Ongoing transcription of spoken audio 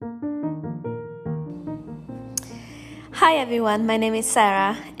Hi everyone, my name is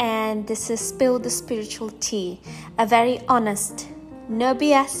Sarah and this is Spill the Spiritual Tea, a very honest, no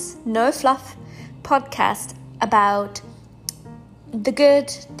BS, no fluff podcast about the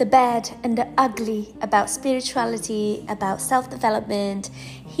good, the bad and the ugly about spirituality, about self-development,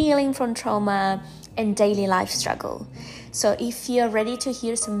 healing from trauma and daily life struggle. So if you're ready to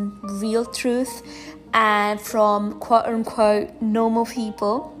hear some real truth and from quote-unquote normal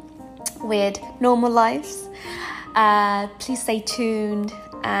people with normal lives, please stay tuned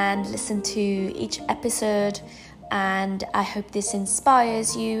and listen to each episode, and I hope this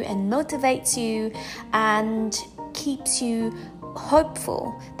inspires you and motivates you and keeps you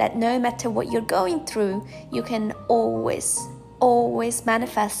hopeful that no matter what you're going through, you can always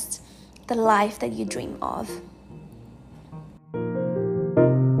manifest the life that you dream of.